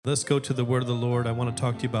Let's go to the word of the Lord. I want to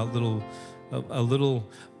talk to you about a little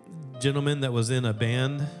gentleman that was in a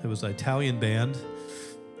band. It was an Italian band.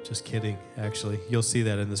 Just kidding, actually. You'll see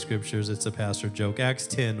that in the scriptures. It's a pastor joke. Acts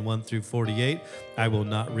 10, 1 through 48. I will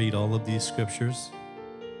not read all of these scriptures.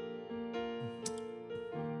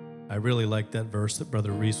 I really like that verse that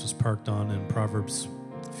Brother Reese was parked on in Proverbs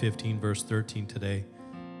 15, verse 13 today.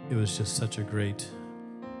 It was just such a great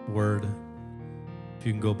word. If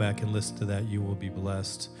you can go back and listen to that, you will be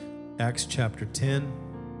blessed. Acts chapter 10,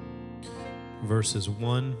 verses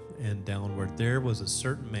 1 and downward. There was a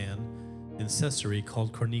certain man in Caesarea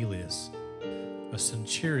called Cornelius, a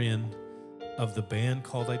centurion of the band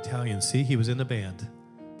called Italian. See, he was in the band.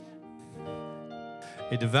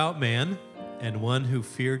 A devout man and one who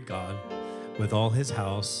feared God with all his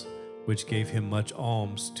house, which gave him much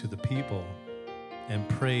alms to the people and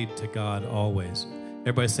prayed to God always.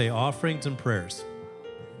 Everybody say offerings and prayers.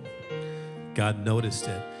 God noticed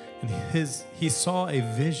it, and he saw in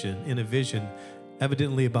a vision,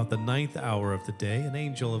 evidently about the 9th hour of the day, an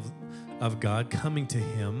angel of God coming to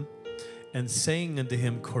him and saying unto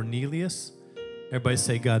him, Cornelius. Everybody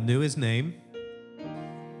say God knew his name.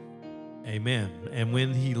 Amen. And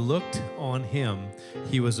when he looked on him,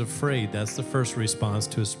 he was afraid. That's the first response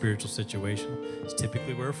to a spiritual situation. It's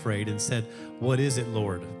typically we're afraid, and said, what is it,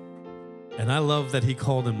 Lord? And I love that he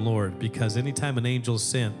called him Lord, because anytime an angel's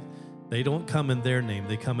sent, they don't come in their name,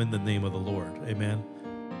 they come in the name of the Lord. Amen.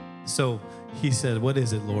 So he said, what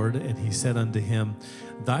is it, Lord? And he said unto him,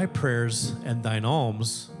 thy prayers and thine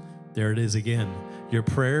alms, there it is again, your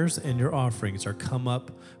prayers and your offerings are come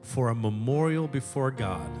up for a memorial before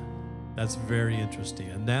God. That's very interesting.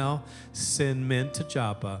 And now send men to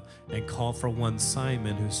Joppa and call for one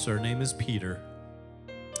Simon, whose surname is Peter.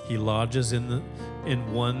 He lodges in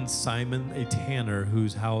one Simon, a tanner,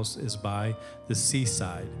 whose house is by the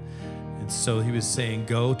seaside. And so he was saying,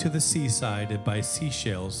 go to the seaside and buy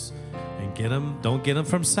seashells and get them. Don't get them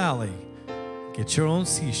from Sally. Get your own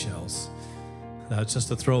seashells. That's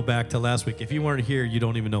just a throwback to last week. If you weren't here, you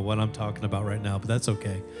don't even know what I'm talking about right now, but that's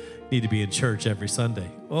okay. Need to be in church every Sunday.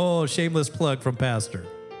 Oh, shameless plug from Pastor.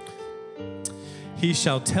 He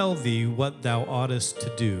shall tell thee what thou oughtest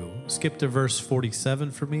to do. Skip to verse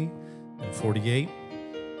 47 for me and 48.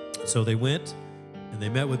 So they went and they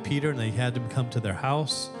met with Peter, and they had him come to their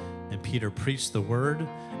house. And Peter preached the word,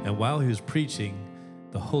 and while he was preaching,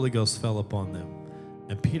 the Holy Ghost fell upon them.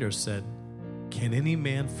 And Peter said, can any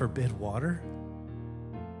man forbid water,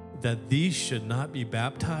 that these should not be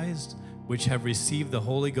baptized, which have received the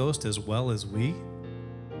Holy Ghost as well as we?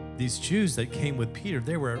 These Jews that came with Peter,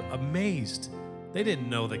 they were amazed. They didn't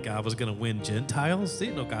know that God was going to win Gentiles. They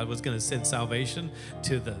didn't know God was going to send salvation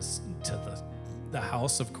to the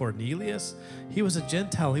house of Cornelius. He was a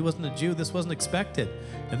Gentile. He wasn't a Jew. This wasn't expected.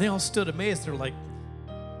 And they all stood amazed. They're like,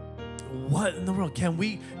 what in the world? Can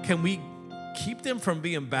we keep them from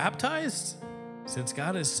being baptized? Since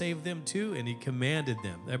God has saved them too, and he commanded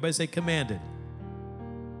them. Everybody say commanded.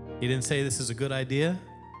 He didn't say this is a good idea.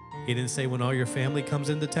 He didn't say when all your family comes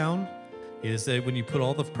into town. He didn't say when you put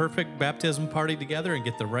all the perfect baptism party together and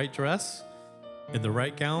get the right dress and the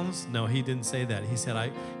right gowns. No, he didn't say that. He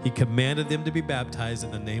said he commanded them to be baptized in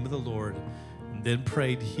the name of the Lord, and then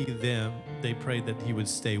they prayed that he would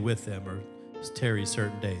stay with them or tarry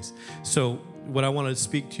certain days. So what I want to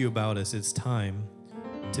speak to you about is it's time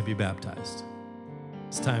to be baptized.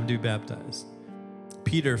 It's time to be baptized.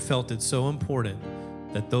 Peter felt it so important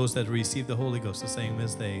that those that receive the Holy Ghost, the same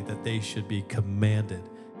as that they should be commanded.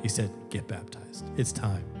 He said, get baptized. It's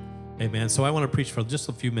time. Amen. So I want to preach for just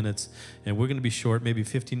a few minutes, and we're going to be short, maybe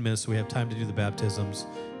 15 minutes, so we have time to do the baptisms.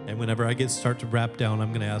 And whenever I start to wrap down, I'm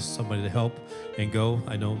going to ask somebody to help and go.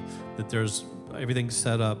 I know that there's everything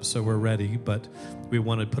set up, so we're ready, but we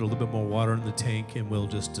want to put a little bit more water in the tank, and we'll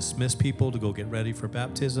just dismiss people to go get ready for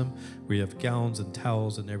baptism. We have gowns and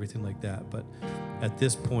towels and everything like that. But at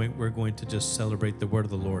this point, we're going to just celebrate the word of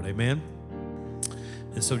the Lord. Amen.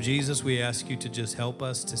 And so, Jesus, we ask you to just help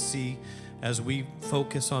us to see as we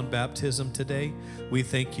focus on baptism today. We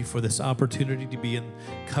thank you for this opportunity to be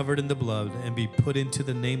covered in the blood and be put into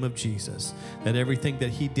the name of Jesus, that everything that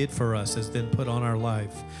he did for us is then put on our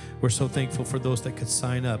life. We're so thankful for those that could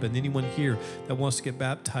sign up, and anyone here that wants to get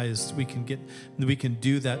baptized, we can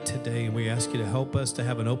do that today. And we ask you to help us to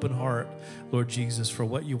have an open heart, Lord Jesus, for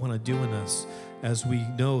what you want to do in us, as we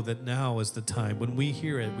know that now is the time. When we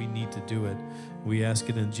hear it, we need to do it. We ask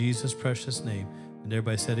it in Jesus' precious name. And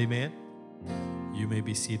everybody said amen. You may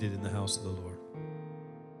be seated in the house of the Lord.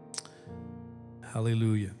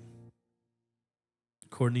 Hallelujah.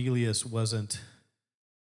 Cornelius wasn't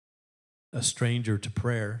a stranger to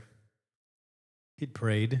prayer. He'd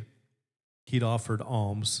prayed. he'd offered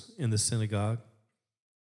alms in the synagogue,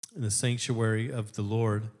 in the sanctuary of the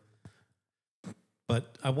Lord.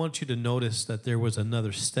 But I want you to notice that there was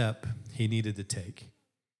another step he needed to take.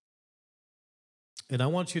 And I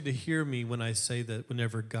want you to hear me when I say that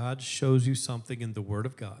whenever God shows you something in the Word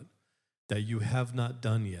of God that you have not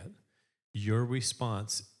done yet, your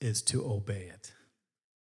response is to obey it.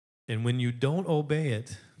 And when you don't obey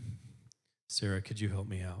it, Sarah, could you help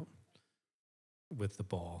me out with the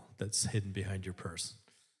ball that's hidden behind your purse?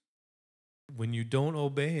 When you don't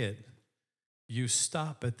obey it, you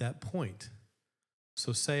stop at that point.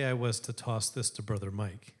 So say I was to toss this to Brother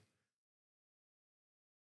Mike,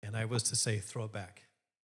 and I was to say, throw it back.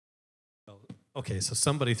 Well, okay, so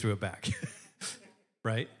somebody threw it back,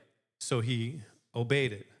 right? So he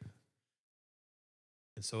obeyed it.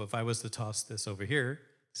 And so if I was to toss this over here,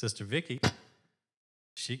 Sister Vicky,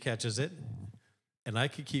 she catches it, and I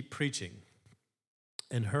could keep preaching.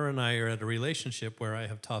 And her and I are at a relationship where I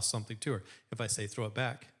have tossed something to her. If I say, throw it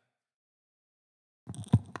back.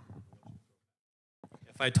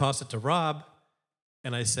 If I toss it to Rob,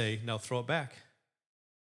 and I say, now throw it back.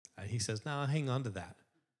 And he says, no, hang on to that.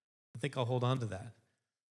 I think I'll hold on to that.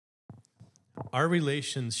 Our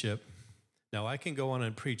relationship, now I can go on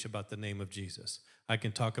and preach about the name of Jesus. I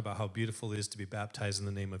can talk about how beautiful it is to be baptized in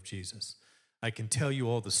the name of Jesus. I can tell you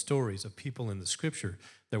all the stories of people in the scripture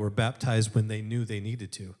that were baptized when they knew they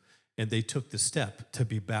needed to, and they took the step to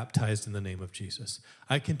be baptized in the name of Jesus.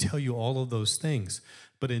 I can tell you all of those things,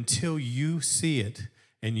 but until you see it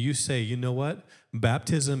and you say, you know what?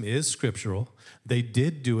 Baptism is scriptural. They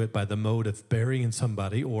did do it by the mode of burying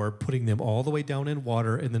somebody or putting them all the way down in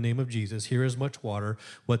water in the name of Jesus. Here is much water.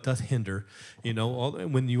 What doth hinder? You know,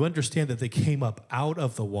 when you understand that they came up out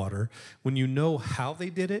of the water, when you know how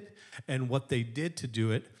they did it and what they did to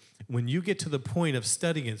do it, when you get to the point of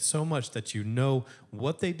studying it so much that you know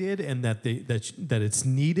what they did and that it's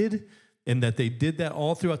needed, and that they did that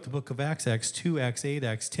all throughout the book of Acts, Acts 2, Acts 8,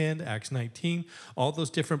 Acts 10, Acts 19, all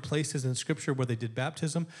those different places in Scripture where they did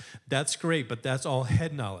baptism, that's great, but that's all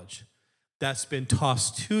head knowledge. That's been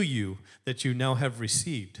tossed to you that you now have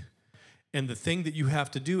received. And the thing that you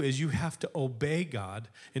have to do is you have to obey God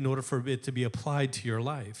in order for it to be applied to your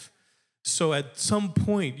life. So at some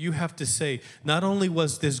point, you have to say, not only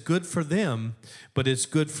was this good for them, but it's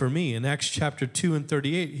good for me. In Acts chapter 2 and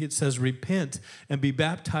 38, it says, repent and be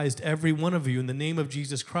baptized, every one of you, in the name of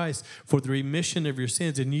Jesus Christ for the remission of your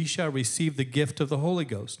sins, and ye shall receive the gift of the Holy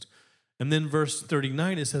Ghost. And then verse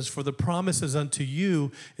 39, it says, for the promise is unto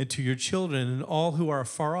you and to your children and all who are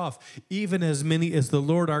far off, even as many as the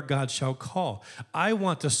Lord our God shall call. I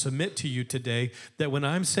want to submit to you today that when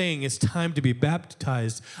I'm saying it's time to be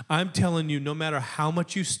baptized, I'm telling you no matter how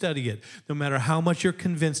much you study it, no matter how much you're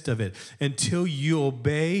convinced of it, until you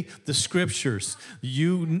obey the scriptures,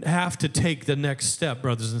 you have to take the next step,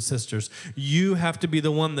 brothers and sisters. You have to be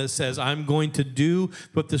the one that says, I'm going to do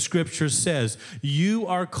what the scripture says. You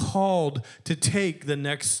are called to take the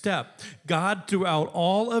next step. God, throughout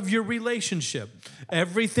all of your relationship,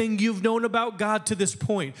 everything you've known about God to this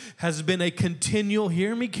point has been a continual,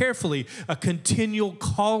 hear me carefully, a continual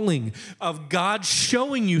calling of God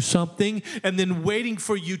showing you something and then waiting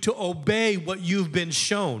for you to obey what you've been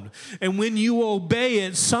shown. And when you obey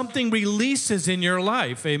it, something releases in your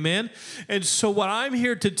life, amen? And so what I'm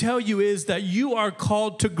here to tell you is that you are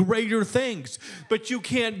called to greater things, but you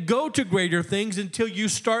can't go to greater things until you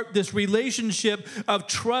start this relationship of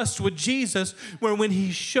trust with Jesus, where when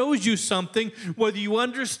he shows you something, whether you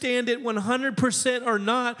understand it 100% or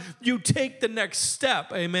not, you take the next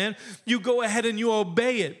step, amen? You go ahead and you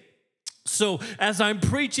obey it. So as I'm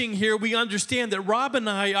preaching here, we understand that Rob and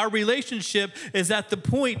I, our relationship is at the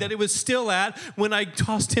point that it was still at when I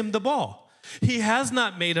tossed him the ball. He has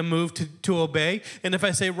not made a move to obey. And if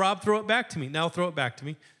I say, Rob, throw it back to me, now throw it back to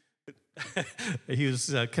me. He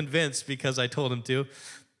was convinced because I told him to.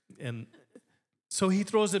 And so he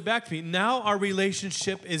throws it back to me. Now our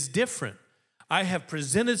relationship is different. I have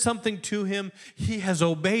presented something to him. He has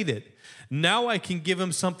obeyed it. Now I can give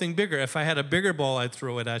him something bigger. If I had a bigger ball, I'd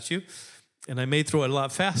throw it at you. And I may throw it a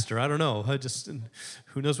lot faster. I don't know.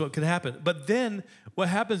 Who knows what could happen. But then what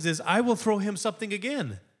happens is I will throw him something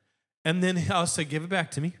again. And then I'll say, give it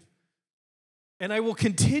back to me. And I will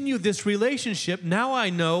continue this relationship. Now I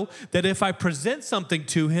know that if I present something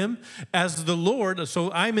to him as the Lord,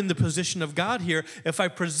 so I'm in the position of God here, if I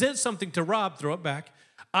present something to Rob, throw it back,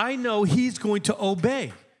 I know he's going to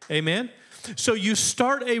obey. Amen? So you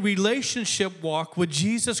start a relationship walk with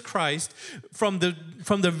Jesus Christ from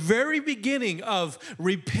the very beginning of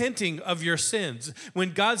repenting of your sins.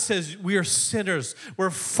 When God says we are sinners, we're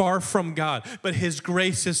far from God, but his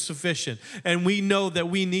grace is sufficient. And we know that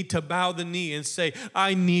we need to bow the knee and say,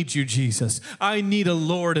 I need you, Jesus. I need a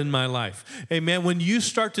Lord in my life. Amen. When you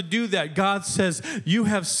start to do that, God says, you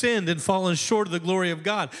have sinned and fallen short of the glory of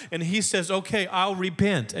God. And he says, okay, I'll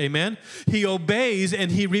repent. Amen. He obeys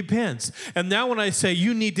and he repents. And now when I say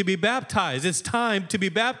you need to be baptized, it's time to be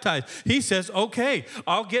baptized. He says, okay,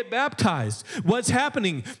 I'll get baptized. What's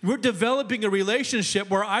happening? We're developing a relationship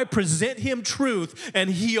where I present him truth and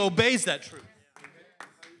he obeys that truth.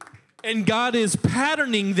 And God is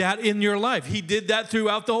patterning that in your life. He did that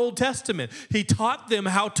throughout the Old Testament. He taught them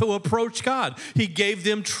how to approach God. He gave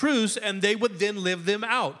them truths, and they would then live them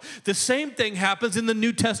out. The same thing happens in the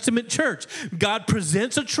New Testament church. God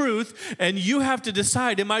presents a truth, and you have to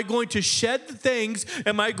decide, am I going to shed the things?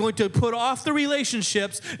 Am I going to put off the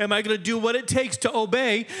relationships? Am I going to do what it takes to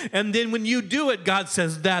obey? And then when you do it, God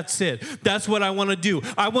says, that's it. That's what I want to do.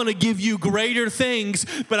 I want to give you greater things,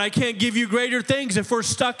 but I can't give you greater things if we're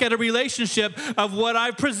stuck at a relationship of what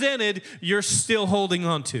I presented, you're still holding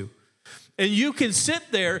on to. And you can sit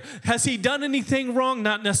there. Has he done anything wrong?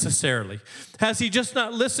 Not necessarily. Has he just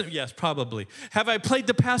not listened? Yes, probably. Have I played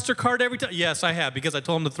the pastor card every time? Yes, I have, because I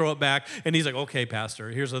told him to throw it back. And he's like, okay, pastor,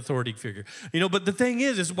 here's an authority figure. But the thing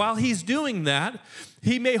is while he's doing that,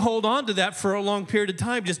 he may hold on to that for a long period of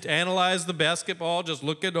time. Just analyze the basketball, just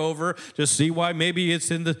look it over, just see why maybe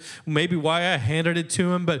why I handed it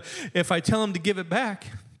to him. But if I tell him to give it back,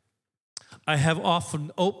 I've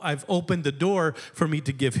opened the door for me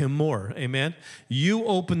to give him more. Amen. You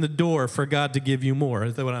open the door for God to give you more.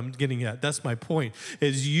 That's what I'm getting at. That's my point,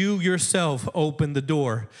 is you yourself open the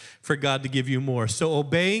door for God to give you more. So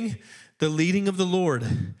obeying the leading of the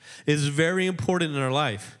Lord is very important in our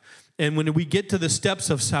life. And when we get to the steps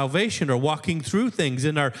of salvation or walking through things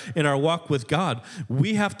in our walk with God,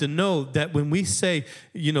 we have to know that when we say,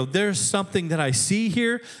 there's something that I see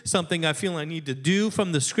here, something I feel I need to do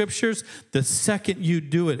from the scriptures, the second you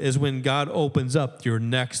do it is when God opens up your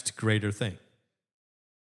next greater thing.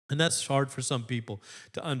 And that's hard for some people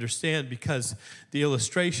to understand, because the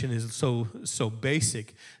illustration is so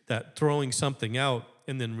basic that throwing something out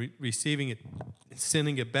and then receiving it,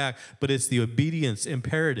 sending it back. But it's the obedience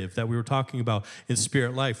imperative that we were talking about in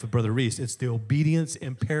Spirit Life with Brother Reese. It's the obedience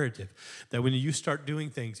imperative that when you start doing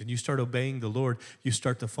things and you start obeying the Lord, you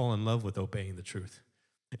start to fall in love with obeying the truth.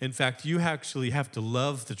 In fact, you actually have to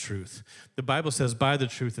love the truth. The Bible says, buy the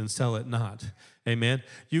truth and sell it not. Amen.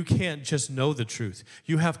 You can't just know the truth.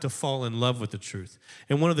 You have to fall in love with the truth.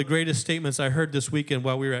 And one of the greatest statements I heard this weekend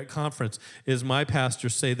while we were at conference is my pastor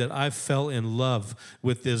say that I fell in love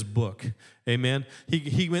with this book. Amen.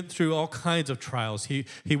 He went through all kinds of trials. He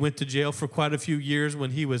went to jail for quite a few years. When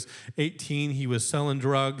he was 18, he was selling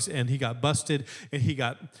drugs, and he got busted, and he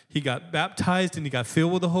got baptized, and he got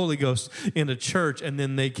filled with the Holy Ghost in a church. And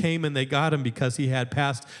then they came and they got him because he had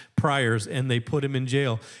past priors, and they put him in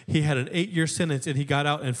jail. He had an 8-year sentence, and he got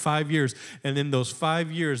out in 5 years. And in those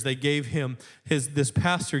 5 years, they gave him this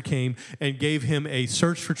pastor came and gave him a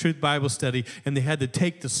Search for Truth Bible study, and they had to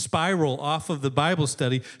take the spiral off of the Bible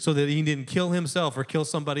study so that he didn't kill himself or kill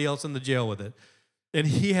somebody else in the jail with it. And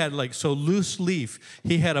he had loose leaf.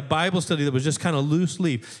 He had a Bible study that was just kind of loose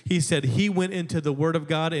leaf. He said he went into the Word of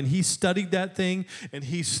God and he studied that thing and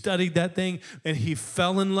he studied that thing and he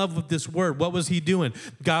fell in love with this Word. What was he doing?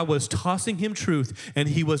 God was tossing him truth and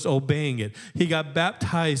he was obeying it. He got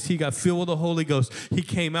baptized. He got filled with the Holy Ghost. He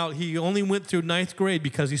came out. He only went through 9th grade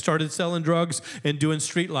because he started selling drugs and doing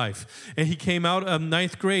street life. And he came out of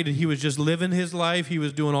 9th grade and he was just living his life. He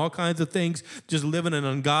was doing all kinds of things, just living an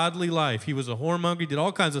ungodly life. He was a whoremonger. He did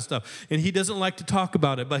all kinds of stuff, and he doesn't like to talk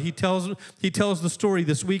about it, but he tells the story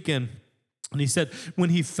this weekend. And he said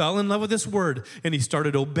when he fell in love with this Word and he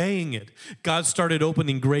started obeying it, God started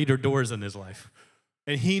opening greater doors in his life.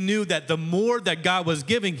 And he knew that the more that God was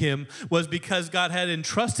giving him was because God had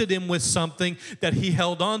entrusted him with something that he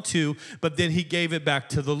held on to, but then he gave it back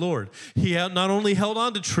to the Lord. He had not only held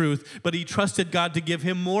on to truth, but he trusted God to give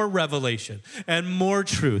him more revelation and more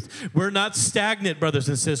truth. We're not stagnant, brothers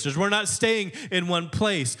and sisters. We're not staying in one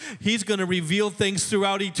place. He's going to reveal things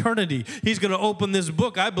throughout eternity. He's going to open this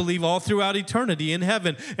book, I believe, all throughout eternity in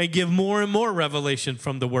heaven and give more and more revelation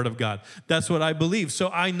from the Word of God. That's what I believe. So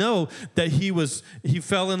I know that he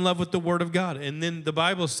fell in love with the Word of God. And then the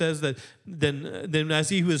Bible says that then as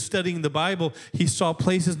he was studying the Bible, he saw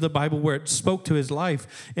places in the Bible where it spoke to his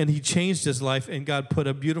life, and he changed his life, and God put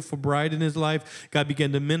a beautiful bride in his life. God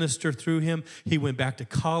began to minister through him. He went back to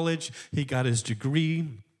college. He got his degree.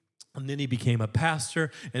 And then he became a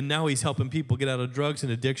pastor, and now he's helping people get out of drugs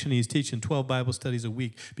and addiction. He's teaching 12 Bible studies a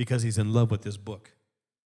week because he's in love with this book.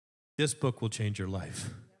 This book will change your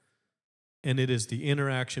life. And it is the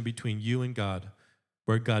interaction between you and God,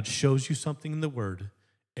 where God shows you something in the Word,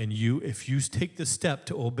 and if you take the step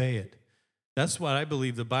to obey it. That's what I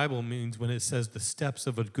believe the Bible means when it says the steps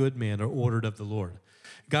of a good man are ordered of the Lord.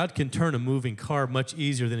 God can turn a moving car much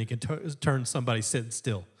easier than he can turn somebody sitting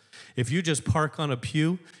still. If you just park on a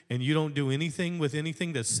pew and you don't do anything with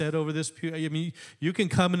anything that's said over this pew, I mean, you can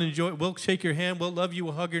come and enjoy it. We'll shake your hand. We'll love you.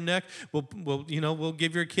 We'll hug your neck. We'll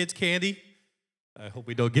give your kids candy. I hope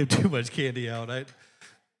we don't give too much candy out.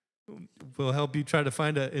 We'll help you try to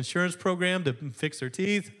find an insurance program to fix their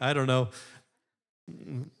teeth. I don't know.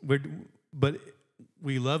 But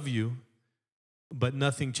we love you, but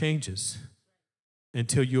nothing changes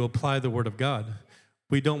until you apply the Word of God.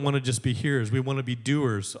 We don't want to just be hearers. We want to be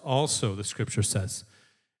doers also, the Scripture says.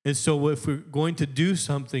 And so if we're going to do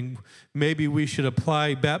something, maybe we should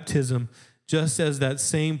apply baptism just as that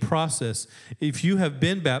same process. If you have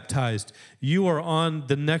been baptized, you are on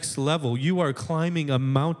the next level. You are climbing a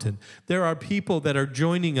mountain. There are people that are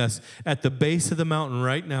joining us at the base of the mountain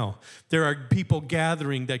right now. There are people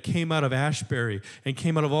gathering that came out of Ashbury and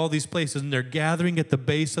came out of all these places, and they're gathering at the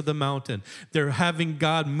base of the mountain. They're having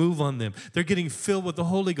God move on them. They're getting filled with the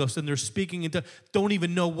Holy Ghost, and they're speaking into, don't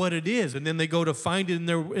even know what it is. And then they go to find it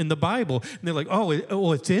in the Bible, and they're like,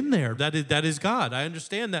 oh, it's in there. That is God. I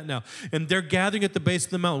understand that now. And they're gathering at the base of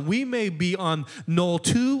the mountain. We may be on knoll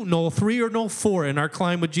 2, knoll 3, or knoll 4 in our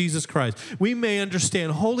climb with Jesus Christ. We may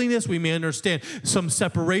understand holiness. We may understand some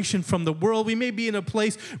separation from the world. We may be in a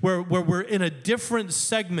place where we're in a different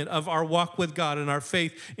segment of our walk with God and our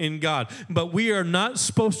faith in God. But we are not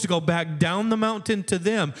supposed to go back down the mountain to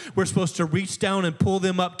them. We're supposed to reach down and pull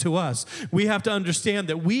them up to us. We have to understand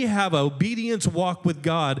that we have an obedience walk with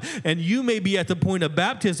God, and you may be at the point of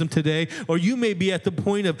baptism today, or you may be at the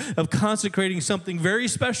point of consecrating something very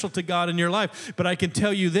special to God in your life. But I can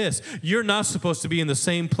tell you this, you're not supposed to be in the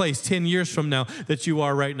same place 10 years from now that you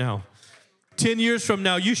are right now. 10 years from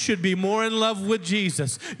now, you should be more in love with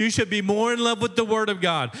Jesus. You should be more in love with the Word of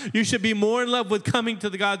God. You should be more in love with coming to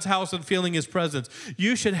God's house and feeling His presence.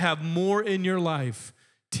 You should have more in your life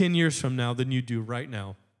 10 years from now than you do right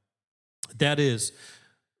now. That is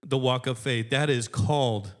the walk of faith. That is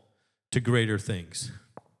called to greater things.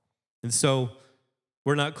 And so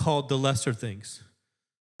we're not called to lesser things,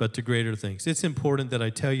 but to greater things. It's important that I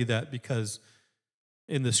tell you that because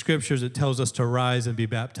in the Scriptures it tells us to rise and be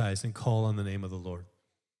baptized and call on the name of the Lord.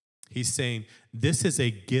 He's saying this is a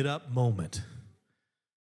get up moment.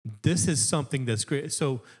 This is something that's great.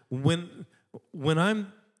 So when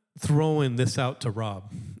I'm throwing this out to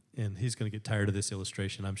Rob, and he's going to get tired of this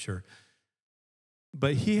illustration, I'm sure,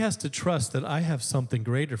 but he has to trust that I have something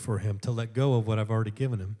greater for him to let go of what I've already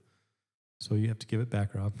given him. So you have to give it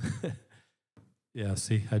back, Rob. Yeah,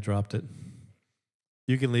 see, I dropped it.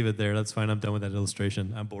 You can leave it there. That's fine. I'm done with that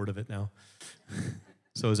illustration. I'm bored of it now.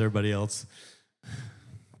 So is everybody else.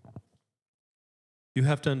 You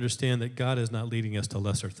have to understand that God is not leading us to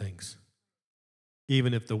lesser things.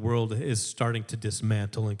 Even if the world is starting to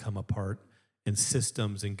dismantle and come apart, and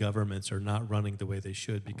systems and governments are not running the way they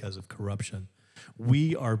should because of corruption,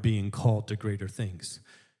 we are being called to greater things.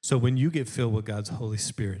 So when you get filled with God's Holy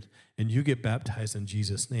Spirit and you get baptized in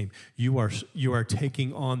Jesus' name, you are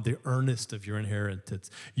taking on the earnest of your inheritance.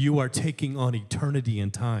 You are taking on eternity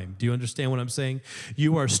and time. Do you understand what I'm saying?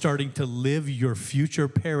 You are starting to live your future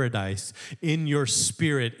paradise in your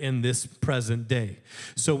spirit in this present day.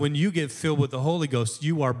 So when you get filled with the Holy Ghost,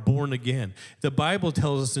 you are born again. The Bible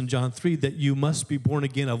tells us in John 3 that you must be born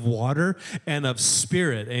again of water and of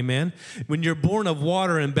spirit. Amen? When you're born of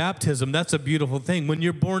water in baptism, that's a beautiful thing. When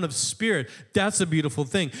you're born of spirit, that's a beautiful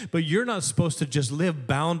thing. But you're not supposed to just live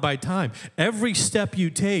bound by time. Every step you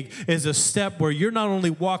take is a step where you're not only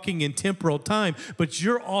walking in temporal time, but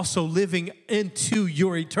you're also living into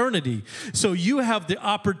your eternity. So you have the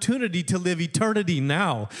opportunity to live eternity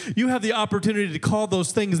now. You have the opportunity to call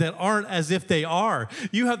those things that aren't as if they are.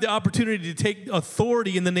 You have the opportunity to take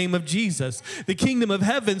authority in the name of Jesus. The kingdom of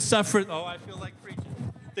heaven suffereth. Oh, I feel like preaching.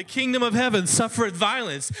 The kingdom of heaven suffereth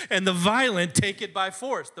violence, and the violent take it by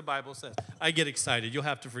force, the Bible says. I get excited. You'll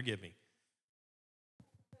have to forgive me.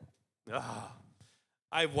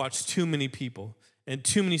 I've watched too many people and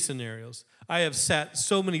too many scenarios. I have sat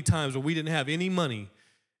so many times where we didn't have any money,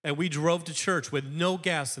 and we drove to church with no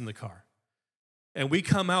gas in the car. And we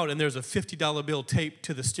come out, and there's a $50 bill taped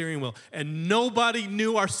to the steering wheel, and nobody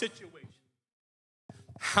knew our situation.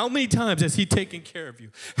 How many times has He taken care of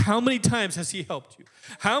you? How many times has He helped you?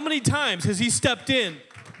 How many times has He stepped in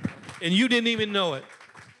and you didn't even know it?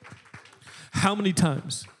 How many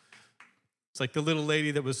times? It's like the little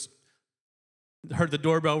lady that heard the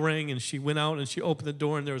doorbell ring, and she went out and she opened the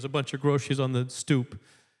door, and there was a bunch of groceries on the stoop.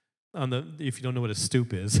 If you don't know what a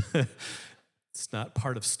stoop is, it's not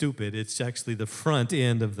part of stupid. It's actually the front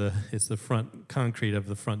end it's the front concrete of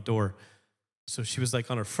the front door. So she was like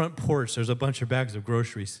on her front porch. There's a bunch of bags of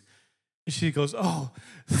groceries. And she goes, "Oh,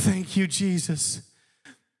 thank you, Jesus."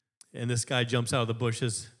 And this guy jumps out of the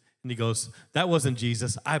bushes, and he goes, "That wasn't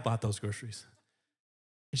Jesus. I bought those groceries."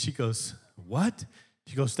 And she goes, "What?"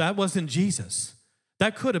 She goes, "That wasn't Jesus.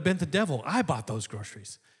 That could have been the devil. I bought those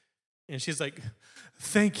groceries." And she's like,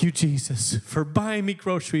 "Thank you, Jesus, for buying me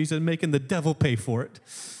groceries and making the devil pay for it."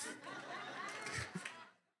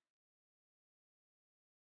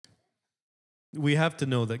 We have to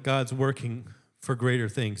know that God's working for greater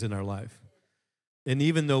things in our life. And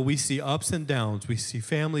even though we see ups and downs, we see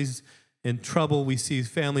families in trouble, we see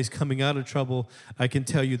families coming out of trouble, I can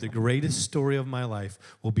tell you the greatest story of my life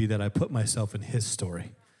will be that I put myself in his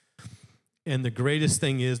story. And the greatest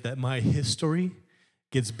thing is that my history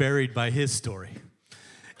gets buried by his story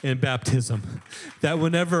in baptism. That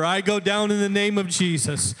whenever I go down in the name of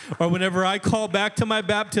Jesus, or whenever I call back to my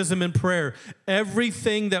baptism in prayer,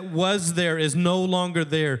 everything that was there is no longer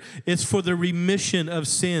there. It's for the remission of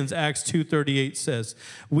sins, Acts 2:38 says.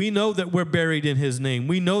 We know that we're buried in his name.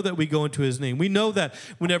 We know that we go into his name. We know that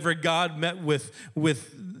whenever God met with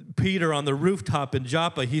Peter on the rooftop in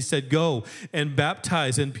Joppa, he said, "Go and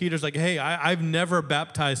baptize." And Peter's like, "Hey, I've never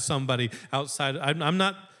baptized somebody outside. I'm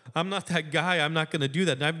not that guy. I'm not going to do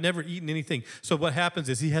that. And I've never eaten anything." So what happens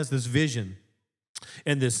is he has this vision,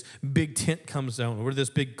 and this big tent comes down, or this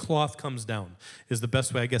big cloth comes down, is the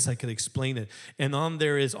best way I guess I could explain it. And on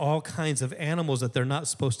there is all kinds of animals that they're not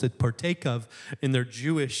supposed to partake of in their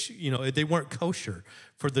Jewish, they weren't kosher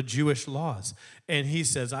for the Jewish laws. And he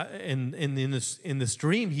says, in this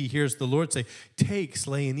dream, he hears the Lord say, "Take,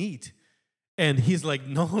 slay, and eat." And he's like,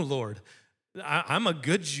 "No, Lord, I'm a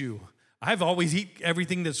good Jew. I've always eaten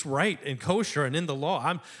everything that's right and kosher and in the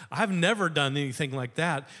law. I've never done anything like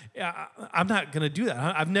that. I'm not going to do that.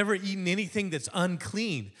 I've never eaten anything that's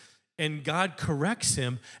unclean." And God corrects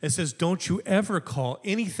him and says, "Don't you ever call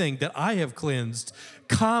anything that I have cleansed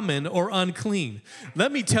common or unclean."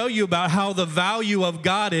 Let me tell you about how the value of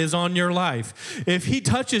God is on your life. If he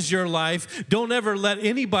touches your life, don't ever let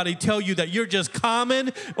anybody tell you that you're just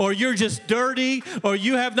common, or you're just dirty, or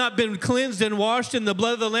you have not been cleansed and washed in the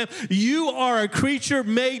blood of the Lamb. You are a creature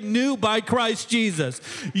made new by Christ Jesus.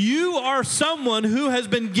 You are someone who has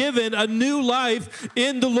been given a new life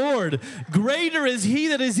in the Lord. Greater is he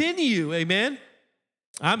that is in you. Amen.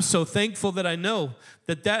 I'm so thankful that I know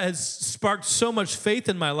that has sparked so much faith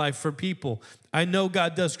in my life for people. I know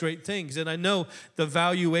God does great things, and I know the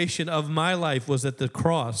valuation of my life was at the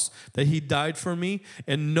cross, that he died for me,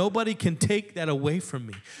 and nobody can take that away from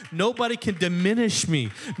me. Nobody can diminish me.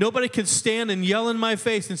 Nobody can stand and yell in my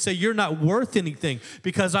face and say, "You're not worth anything,"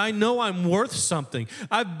 because I know I'm worth something.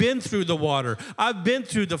 I've been through the water. I've been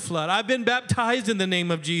through the flood. I've been baptized in the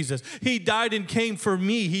name of Jesus. He died and came for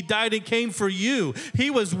me. He died and came for you. He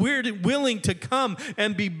was willing to come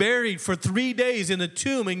and be buried for 3 days in a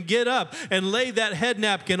tomb and get up and lay that head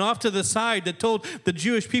napkin off to the side that told the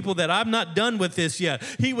Jewish people that I'm not done with this yet.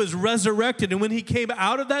 He was resurrected, and when he came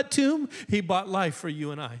out of that tomb, he bought life for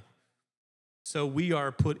you and I. So we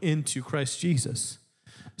are put into Christ Jesus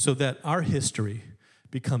so that our history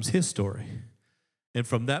becomes his story. And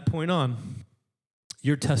from that point on,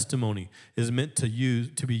 your testimony is meant to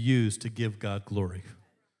be used to give God glory.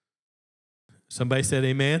 Somebody said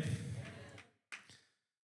amen?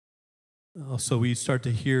 So we start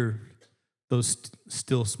to hear those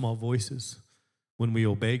still small voices. When we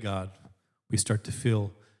obey God, we start to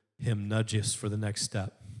feel him nudge us for the next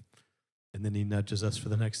step. And then he nudges us for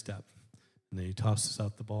the next step. And then he tosses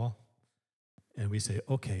out the ball. And we say,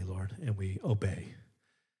 "Okay, Lord," and we obey.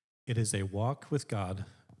 It is a walk with God,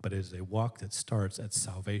 but it is a walk that starts at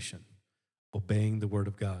salvation, obeying the word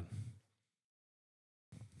of God.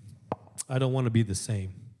 I don't want to be the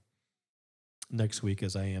same next week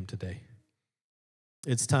as I am today.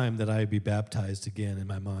 It's time that I be baptized again in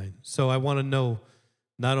my mind. So I want to know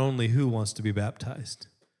not only who wants to be baptized,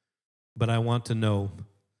 but I want to know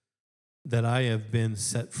that I have been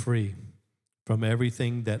set free from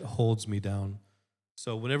everything that holds me down.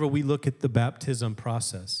 So whenever we look at the baptism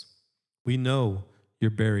process, we know you're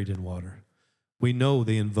buried in water. We know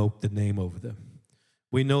they invoke the name over them.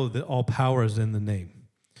 We know that all power is in the name.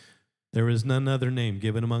 There is none other name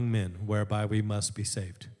given among men whereby we must be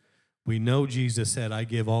saved. We know Jesus said, "I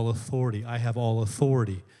give all authority. I have all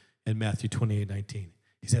authority," in Matthew 28:19.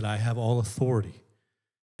 He said, "I have all authority."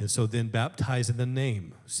 And so then baptize in the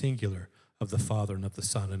name, singular, of the Father and of the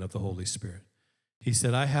Son and of the Holy Spirit. He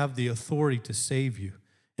said, I have the authority to save you.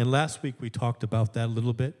 And last week we talked about that a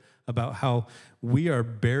little bit, about how we are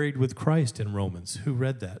buried with Christ in Romans. Who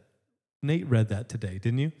read that? Nate read that today,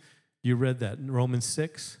 didn't you? You read that in Romans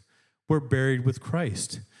 6. We're buried with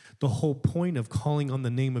Christ. The whole point of calling on the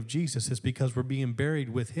name of Jesus is because we're being buried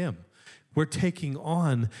with him. We're taking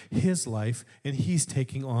on his life, and he's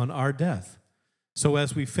taking on our death. So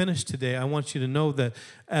as we finish today, I want you to know that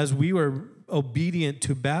as we were obedient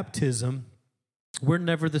to baptism, we're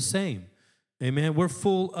never the same. Amen. We're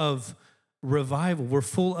full of revival. We're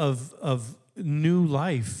full of new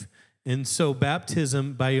life. And so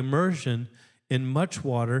baptism by immersion in much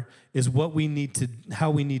water is what we need to,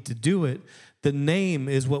 how we need to do it. The name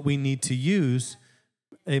is what we need to use.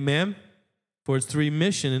 Amen. For it's the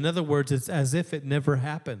remission. In other words, it's as if it never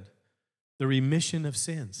happened. The remission of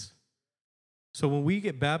sins. So when we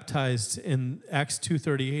get baptized in Acts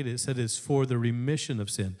 2:38, it said it's for the remission of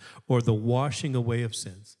sin or the washing away of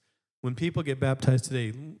sins. When people get baptized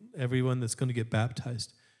today, everyone that's going to get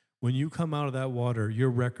baptized, when you come out of that water, your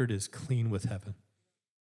record is clean with heaven.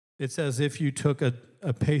 It's as if you took a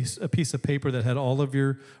piece of paper that had all of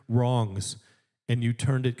your wrongs and you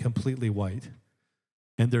turned it completely white.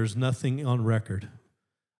 And there's nothing on record.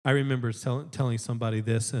 I remember telling somebody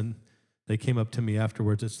this, and they came up to me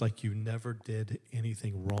afterwards. It's like you never did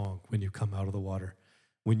anything wrong when you come out of the water.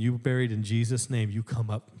 When you buried in Jesus' name, you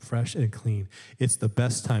come up fresh and clean. It's the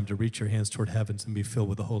best time to reach your hands toward heavens and be filled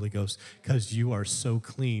with the Holy Ghost because you are so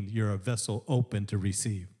clean. You're a vessel open to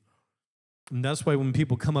receive. And that's why when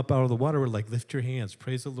people come up out of the water, we're like, lift your hands.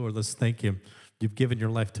 Praise the Lord. Let's thank him. You've given your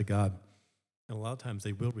life to God. And a lot of times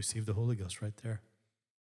they will receive the Holy Ghost right there.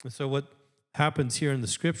 And so what happens here in the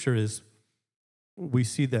scripture is we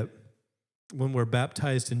see that when we're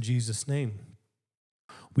baptized in Jesus' name,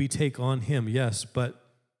 we take on him, yes, but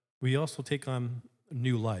we also take on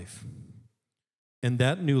new life. And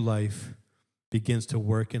that new life begins to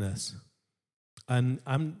work in us. And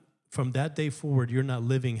from that day forward, you're not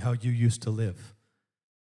living how you used to live.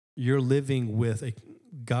 You're living with a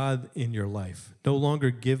God in your life, no longer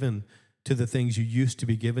given to the things you used to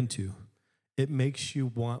be given to. It makes you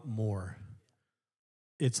want more.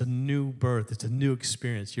 It's a new birth. It's a new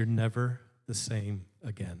experience. You're never the same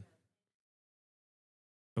again.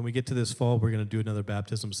 When we get to this fall, we're going to do another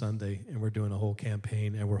Baptism Sunday, and we're doing a whole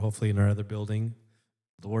campaign, and we're hopefully in our other building,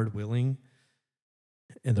 Lord willing,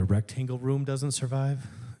 and the rectangle room doesn't survive.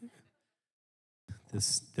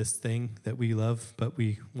 This thing that we love, but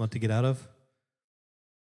we want to get out of.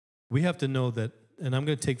 We have to know that, and I'm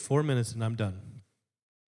going to take 4 minutes and I'm done.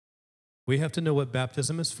 We have to know what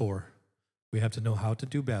baptism is for. We have to know how to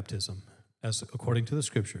do baptism as according to the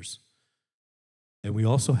scriptures. And we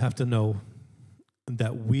also have to know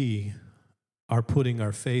that we are putting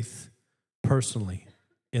our faith personally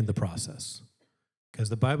in the process. Because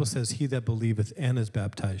the Bible says, he that believeth and is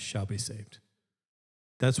baptized shall be saved.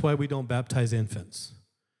 That's why we don't baptize infants.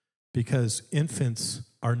 Because infants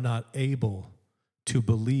are not able to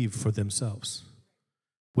believe for themselves.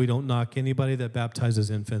 We don't knock anybody that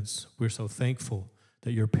baptizes infants. We're so thankful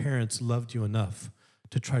that your parents loved you enough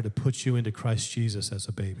to try to put you into Christ Jesus as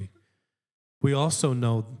a baby. We also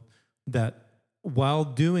know that while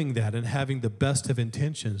doing that and having the best of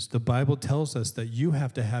intentions, the Bible tells us that you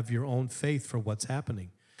have to have your own faith for what's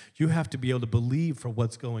happening. You have to be able to believe for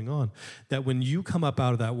what's going on. That when you come up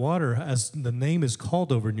out of that water, as the name is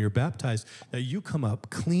called over and you're baptized, that you come up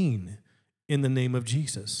clean in the name of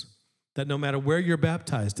Jesus. That no matter where you're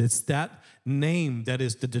baptized, it's that name that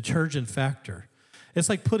is the detergent factor. It's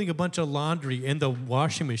like putting a bunch of laundry in the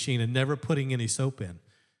washing machine and never putting any soap in.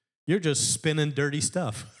 You're just spinning dirty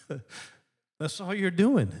stuff. That's all you're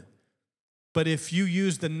doing. But if you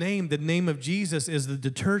use the name of Jesus is the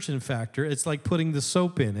detergent factor. It's like putting the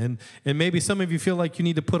soap in. And maybe some of you feel like you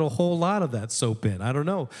need to put a whole lot of that soap in. I don't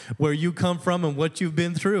know where you come from and what you've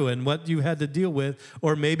been through and what you had to deal with,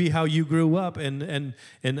 or maybe how you grew up and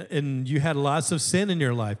you had lots of sin in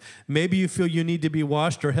your life. Maybe you feel you need to be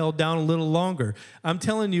washed or held down a little longer. I'm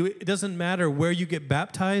telling you, it doesn't matter where you get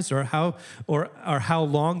baptized or how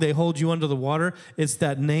long they hold you under the water. It's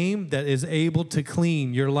that name that is able to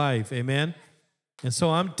clean your life. Amen. And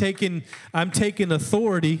so I'm taking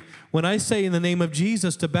authority. When I say in the name of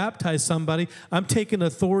Jesus to baptize somebody, I'm taking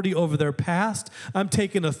authority over their past. I'm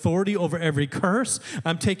taking authority over every curse.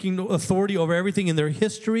 I'm taking authority over everything in their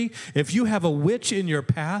history. If you have a witch in your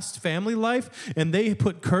past family life and they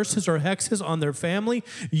put curses or hexes on their family,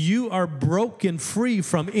 you are broken free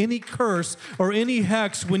from any curse or any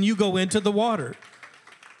hex when you go into the water.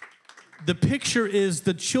 The picture is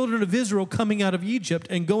the children of Israel coming out of Egypt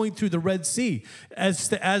and going through the Red Sea.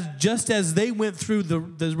 Just as they went through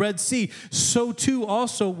the Red Sea, so too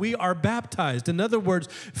also we are baptized. In other words,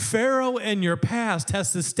 Pharaoh and your past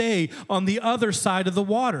has to stay on the other side of the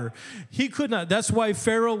water. He could not. That's why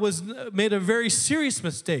Pharaoh made a very serious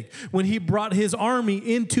mistake when he brought his army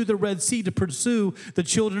into the Red Sea to pursue the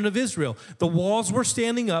children of Israel. The walls were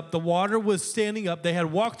standing up. The water was standing up. They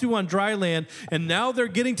had walked through on dry land, and now they're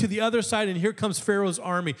getting to the other side, and here comes Pharaoh's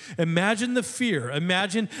army. Imagine the fear.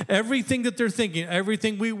 Imagine everything that they're thinking,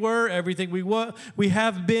 everything we were, everything we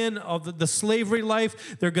have been, of the slavery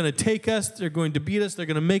life. They're going to take us. They're going to beat us. They're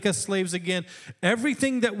going to make us slaves again.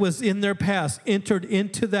 Everything that was in their past entered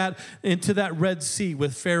into that Red Sea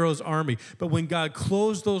with Pharaoh's army. But when God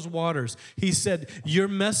closed those waters, he said, you're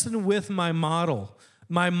messing with my model.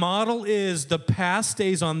 My model is the past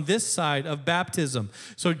stays on this side of baptism.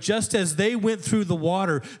 So just as they went through the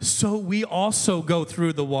water, so we also go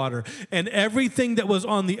through the water. And everything that was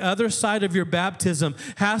on the other side of your baptism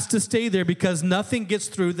has to stay there, because nothing gets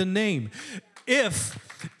through the name.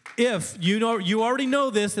 If you already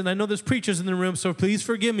know this, and I know there's preachers in the room, so please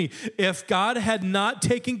forgive me. If God had not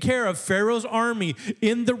taken care of Pharaoh's army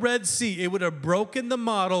in the Red Sea, it would have broken the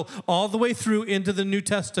model all the way through into the New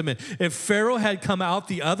Testament. If Pharaoh had come out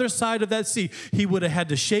the other side of that sea, he would have had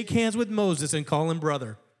to shake hands with Moses and call him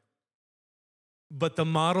brother. But the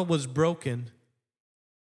model was broken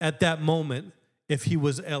at that moment if he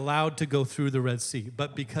was allowed to go through the Red Sea.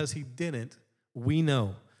 But because he didn't, we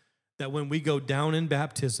know that when we go down in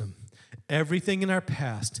baptism, everything in our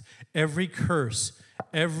past, every curse,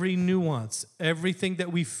 every nuance, everything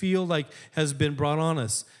that we feel like has been brought on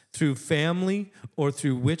us through family or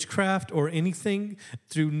through witchcraft or anything,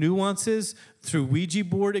 through nuances, through Ouija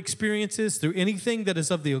board experiences, through anything that is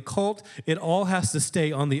of the occult, it all has to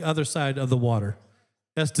stay on the other side of the water.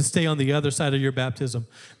 It has to stay on the other side of your baptism.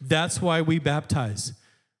 That's why we baptize.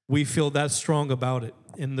 We feel that strong about it.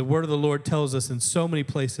 And the word of the Lord tells us in so many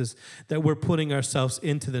places that we're putting ourselves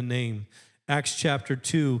into the name. Acts chapter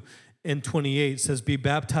 2 and 28 says, be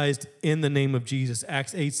baptized in the name of Jesus.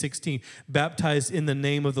 Acts 8:16, baptized in the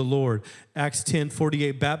name of the Lord. Acts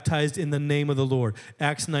 10:48, baptized in the name of the Lord.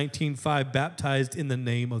 Acts 19:5, baptized in the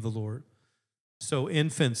name of the Lord. So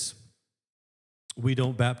infants, we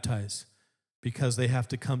don't baptize because they have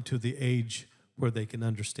to come to the age where they can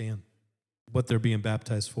understand what they're being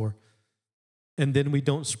baptized for. And then we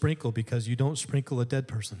don't sprinkle, because you don't sprinkle a dead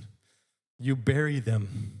person. You bury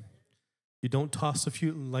them. You don't toss a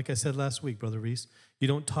few, like I said last week, Brother Reese, you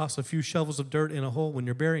don't toss a few shovels of dirt in a hole when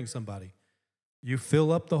you're burying somebody. You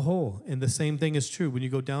fill up the hole. And the same thing is true. When you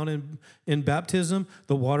go down in baptism,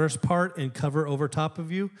 the waters part and cover over top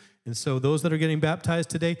of you. And so those that are getting baptized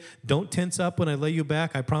today, don't tense up when I lay you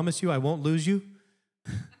back. I promise you I won't lose you.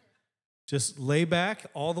 Just lay back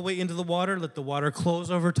all the way into the water, let the water close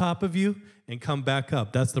over top of you, and come back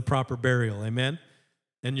up. That's the proper burial, amen?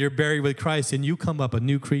 And you're buried with Christ, and you come up a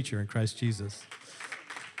new creature in Christ Jesus.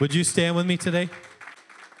 Would you stand with me today?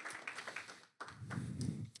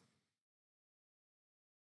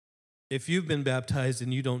 If you've been baptized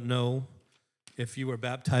and you don't know if you were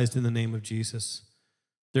baptized in the name of Jesus,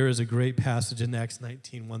 there is a great passage in Acts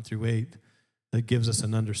 19, 1-8, that gives us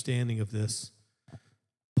an understanding of this.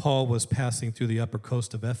 Paul was passing through the upper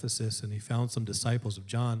coast of Ephesus, and he found some disciples of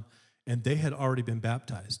John, and they had already been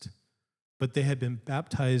baptized. But they had been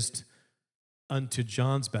baptized unto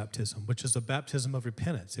John's baptism, which is a baptism of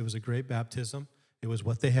repentance. It was a great baptism. It was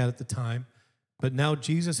what they had at the time. But now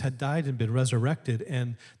Jesus had died and been resurrected,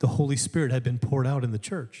 and the Holy Spirit had been poured out in the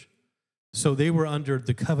church. So they were under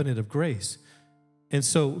the covenant of grace. And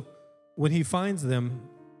so when he finds them,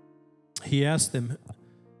 he asks them,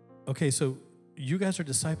 okay, so you guys are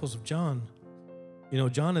disciples of John. You know,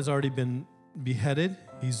 John has already been beheaded.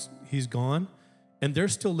 He's gone. And they're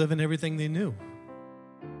still living everything they knew.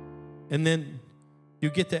 And then you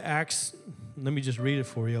get to Acts. Let me just read it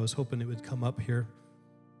for you. I was hoping it would come up here.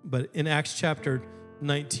 But in Acts chapter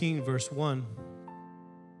 19, verse 1,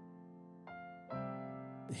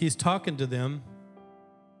 he's talking to them.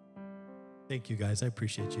 Thank you, guys. I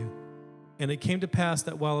appreciate you. And it came to pass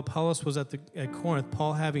that while Apollos was at Corinth,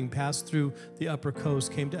 Paul, having passed through the upper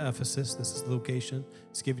coast, came to Ephesus. This is the location.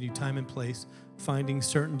 It's giving you time and place. Finding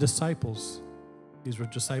certain disciples. These were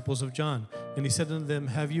disciples of John. And he said unto them,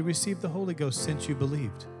 have you received the Holy Ghost since you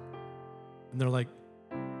believed? And they're like,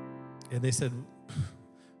 and they said,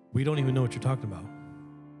 we don't even know what you're talking about.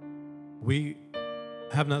 We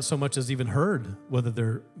have not so much as even heard whether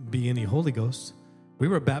there be any Holy Ghost. We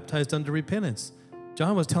were baptized unto repentance.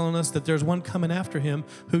 John was telling us that there's one coming after him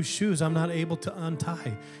whose shoes I'm not able to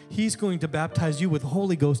untie. He's going to baptize you with the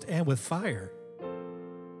Holy Ghost and with fire.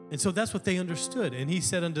 And so that's what they understood. And he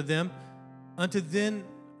said unto them,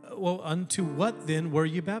 unto what then were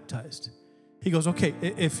you baptized? He goes, okay,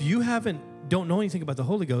 if you don't know anything about the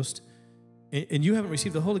Holy Ghost, and you haven't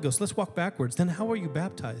received the Holy Ghost, let's walk backwards. Then how are you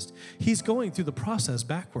baptized? He's going through the process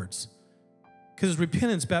backwards. Because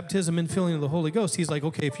repentance, baptism, and filling of the Holy Ghost, he's like,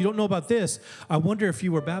 okay, if you don't know about this, I wonder if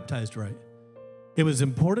you were baptized right. It was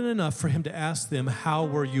important enough for him to ask them, how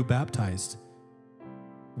were you baptized?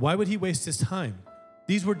 Why would he waste his time?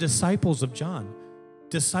 These were disciples of John.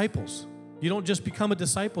 Disciples. You don't just become a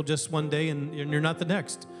disciple just one day and you're not the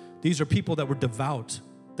next. These are people that were devout.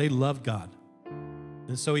 They loved God.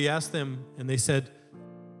 And so he asked them, and they said,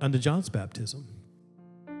 unto John's baptism.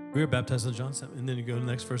 We were baptized unto John's baptism. And then you go to the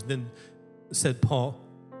next verse. Then said Paul,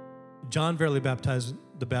 John verily baptized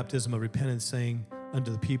the baptism of repentance, saying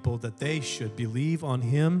unto the people that they should believe on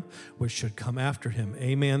him which should come after him.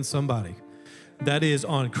 Amen, somebody. That is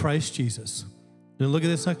on Christ Jesus. Now look at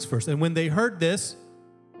this next verse. And when they heard this,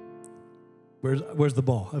 where's the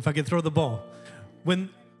ball? If I could throw the ball. When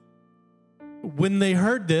they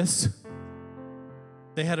heard this,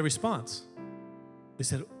 they had a response. They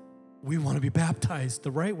said, we want to be baptized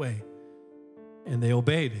the right way. And they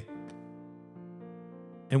obeyed.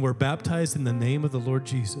 And were baptized in the name of the Lord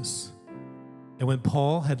Jesus. And when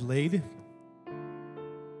Paul had laid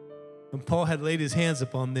his hands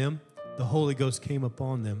upon them, the Holy Ghost came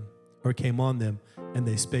on them, and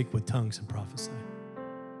they spake with tongues and prophesied.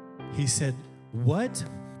 He said, what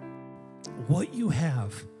you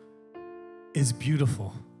have is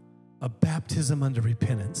beautiful, a baptism unto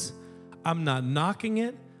repentance. I'm not knocking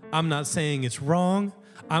it. I'm not saying it's wrong.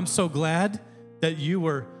 I'm so glad that you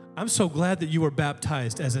were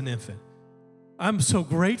baptized as an infant. I'm so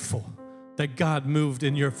grateful that God moved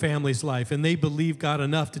in your family's life and they believed God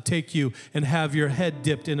enough to take you and have your head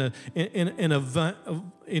dipped in a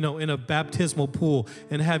baptismal pool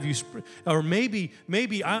and have you, or maybe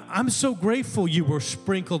I'm so grateful you were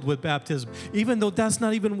sprinkled with baptism, even though that's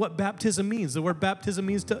not even what baptism means. The word baptism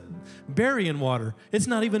means to bury in water. It's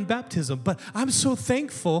not even baptism, but I'm so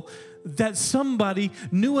thankful that somebody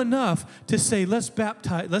knew enough to say, let's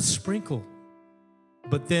baptize, let's sprinkle.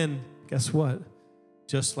 But then, guess what?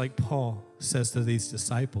 Just like Paul says to these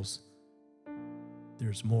disciples,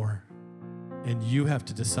 there's more. And you have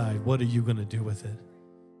to decide, what are you going to do with it?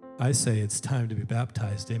 I say it's time to be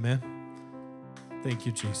baptized. Amen. Thank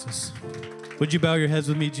you, Jesus. Would you bow your heads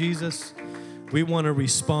with me, Jesus? We want to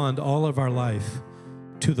respond all of our life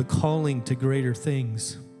to the calling to greater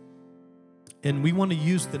things. And we want to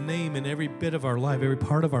use the name in every bit of our life, every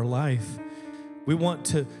part of our life. We want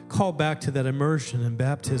to call back to that immersion and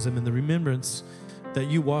baptism and the remembrance that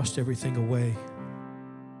you washed everything away.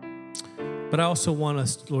 But I also want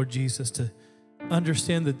us, Lord Jesus, to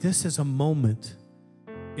understand that this is a moment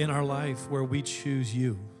in our life where we choose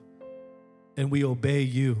you and we obey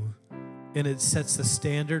you. And it sets the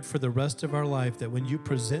standard for the rest of our life that when you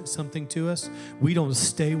present something to us, we don't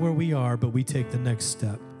stay where we are, but we take the next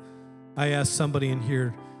step. I ask somebody in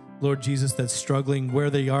here, Lord Jesus, that's struggling where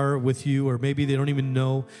they are with you, or maybe they don't even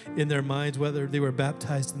know in their minds whether they were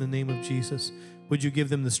baptized in the name of Jesus. Would you give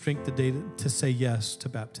them the strength today to say yes to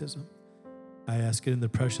baptism? I ask it in the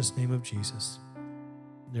precious name of Jesus.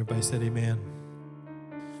 And everybody said amen.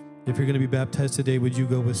 If you're going to be baptized today, would you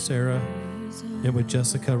go with Sarah and with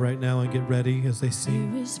Jessica right now and get ready as they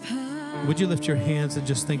sing? Would you lift your hands and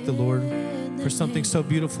just thank the Lord for something so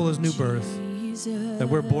beautiful as new birth, that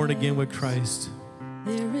we're born again with Christ.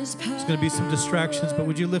 There's going to be some distractions, but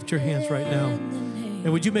would you lift your hands right now?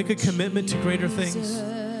 And would you make a commitment to greater things?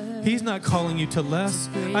 He's not calling you to less.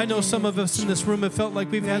 I know some of us in this room have felt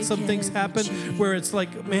like we've had some things happen where it's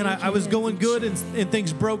like, man, I was going good and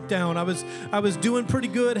things broke down. I was doing pretty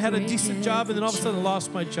good, had a decent job, and then all of a sudden I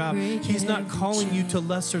lost my job. He's not calling you to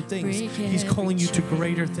lesser things. He's calling you to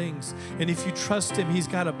greater things. And if you trust him, he's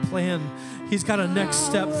got a plan. He's got a next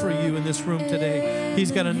step for you in this room today.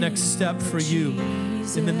 He's got a next step for you.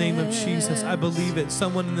 In the name of Jesus, I believe it.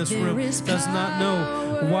 Someone in this room does not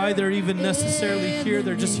know why they're even necessarily here.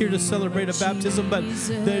 They're just here to celebrate a baptism, but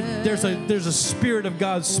there's a Spirit of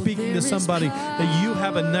God speaking to somebody that you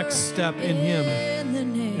have a next step in him.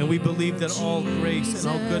 And we believe that all grace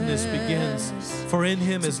and all goodness begins. For in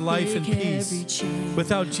him is life and peace.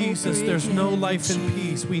 Without Jesus, there's no life and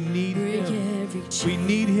peace. We need him. We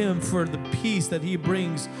need him for the peace that he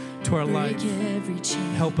brings to our life.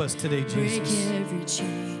 Help us today, Jesus.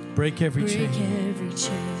 Break every chain.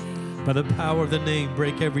 By the power of the name,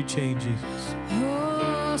 break every chain, Jesus.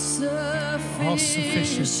 All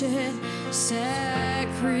sufficient.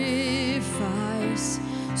 sacrifice.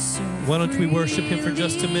 So Why don't we worship him for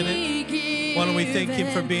just a minute? Why don't we thank him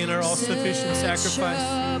for being our all-sufficient sacrifice?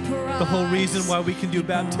 The whole reason why we can do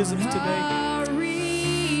baptisms today.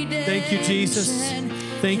 Thank you, Jesus.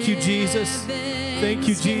 Thank you, Jesus. Thank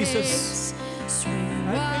you, Jesus.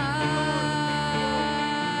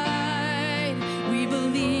 We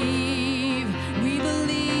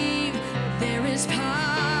believe there is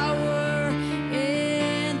power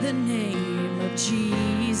in the name of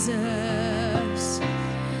Jesus.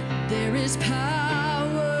 There is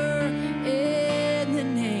power in the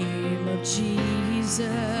name of Jesus.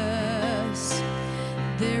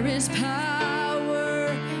 There is power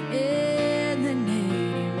in the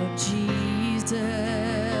name of Jesus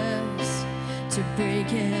to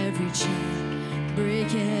break every chain,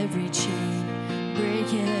 break every chain,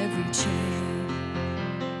 break every chain.